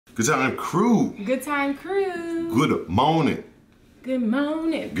Good time crew. Good time crew. Good morning. Good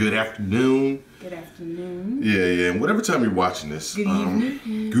morning. Good afternoon. Good afternoon. Yeah. And whatever time you're watching this. Good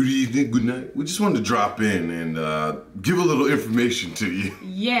evening. Good evening, good night. We just wanted to drop in and give a little information to you.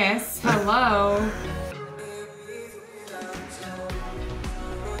 Yes. Hello.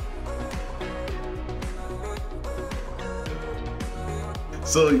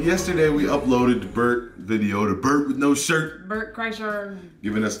 So yesterday we uploaded the Burr video, the Burr with no shirt. Bert Kreischer.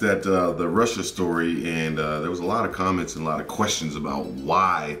 Giving us that the Russia story, and there was a lot of comments and a lot of questions about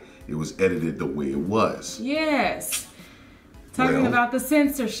why it was edited the way it was. Yes. Talking about the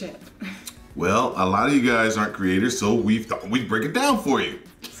censorship. Well, a lot of you guys aren't creators, so we thought we'd break it down for you.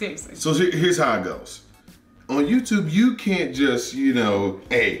 Seriously. So here's how it goes. On YouTube, you can't just,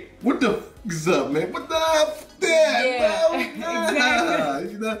 hey, what the f is up, man? What the f? Yeah,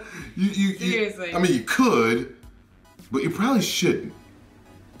 exactly. Seriously. I mean, you could, but you probably shouldn't.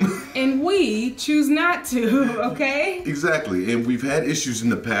 And we choose not to, okay? Exactly, and we've had issues in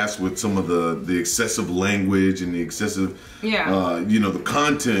the past with some of the excessive language and the excessive, the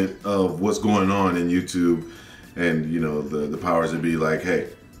content of what's going on in YouTube, and the powers that be like, hey,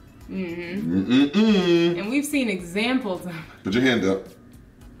 and we've seen examples of. Put your hand up.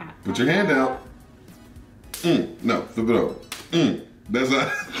 Put your hand out. No, flip it over. That's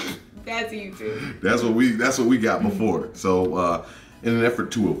not. That's YouTube. That's what we got before. So, in an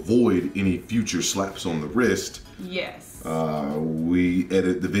effort to avoid any future slaps on the wrist, yes, we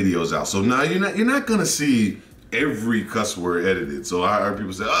edit the videos out. So now you're not gonna see every cuss word edited. So I heard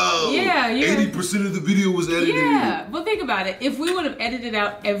people say, oh, yeah, 80% of the video was edited. Yeah, but think about it. If we would have edited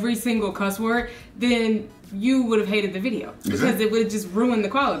out every single cuss word, then you would have hated the video because it would just ruin the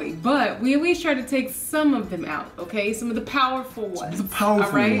quality. But we at least try to take some of them out, okay? Some of the powerful ones. The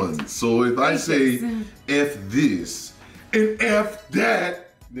powerful ones. So if I say F this and F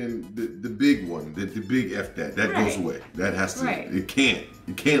that, then the big one, the big F that goes away. That has to, it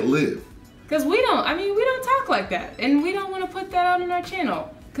can't live. Because we don't talk like that. And we don't want to put that out on our channel.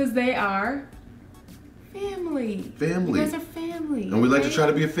 Because they are family. Family. You guys are family. And we like to try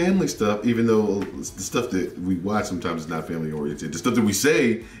to be a family stuff, even though the stuff that we watch sometimes is not family oriented. The stuff that we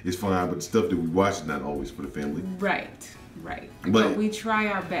say is fine, but the stuff that we watch is not always for the family. Right. But we try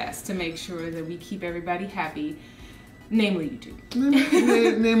our best to make sure that we keep everybody happy. Namely YouTube.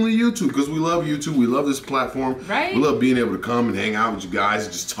 Namely YouTube, because we love YouTube. We love this platform. Right. We love being able to come and hang out with you guys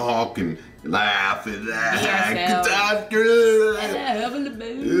and just talk and laugh and good times, girl.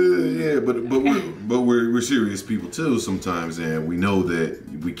 Yeah, but we're serious people too sometimes, and we know that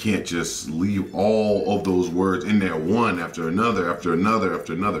we can't just leave all of those words in there one after another after another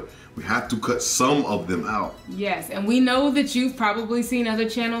after another. We have to cut some of them out. Yes, and we know that you've probably seen other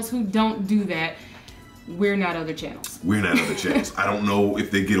channels who don't do that. We're not other channels. We're not other channels. I don't know if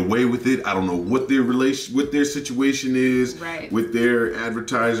they get away with it. I don't know what their situation is with their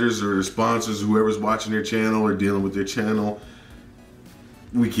advertisers or sponsors, whoever's watching their channel or dealing with their channel.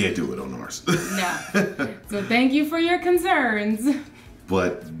 We can't do it on ours. No. So thank you for your concerns.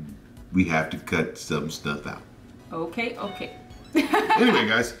 But we have to cut some stuff out. Okay. Anyway,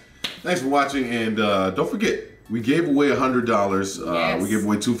 guys, thanks for watching, and don't forget, we gave away $100. We gave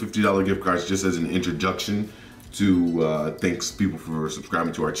away two $50 gift cards just as an introduction to thanks people for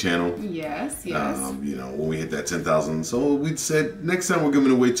subscribing to our channel. Yes. When we hit that 10,000. So we said next time we're giving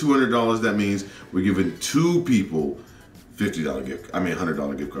away $200. That means we're giving two people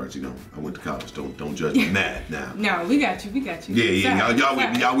 $100 gift cards. I went to college. Don't judge me mad now. No, we got you. Yeah.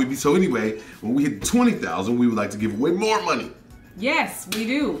 Y'all with me. So anyway, when we hit 20,000, we would like to give away more money. Yes, we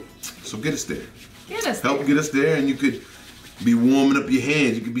do. So get us there. Help get us there, and you could be warming up your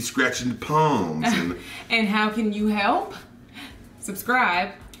hands. You could be scratching the palms. And how can you help?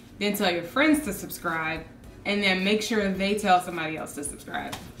 Subscribe, then tell your friends to subscribe, and then make sure they tell somebody else to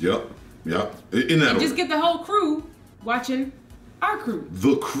subscribe. Yep. In that order. Just get the whole crew watching our crew.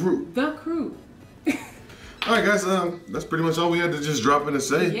 The crew. All right, guys. That's pretty much all we had to just drop in and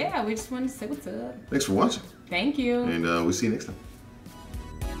say. Yeah, we just wanted to say what's up. Thanks for watching. Thank you. And we'll see you next time.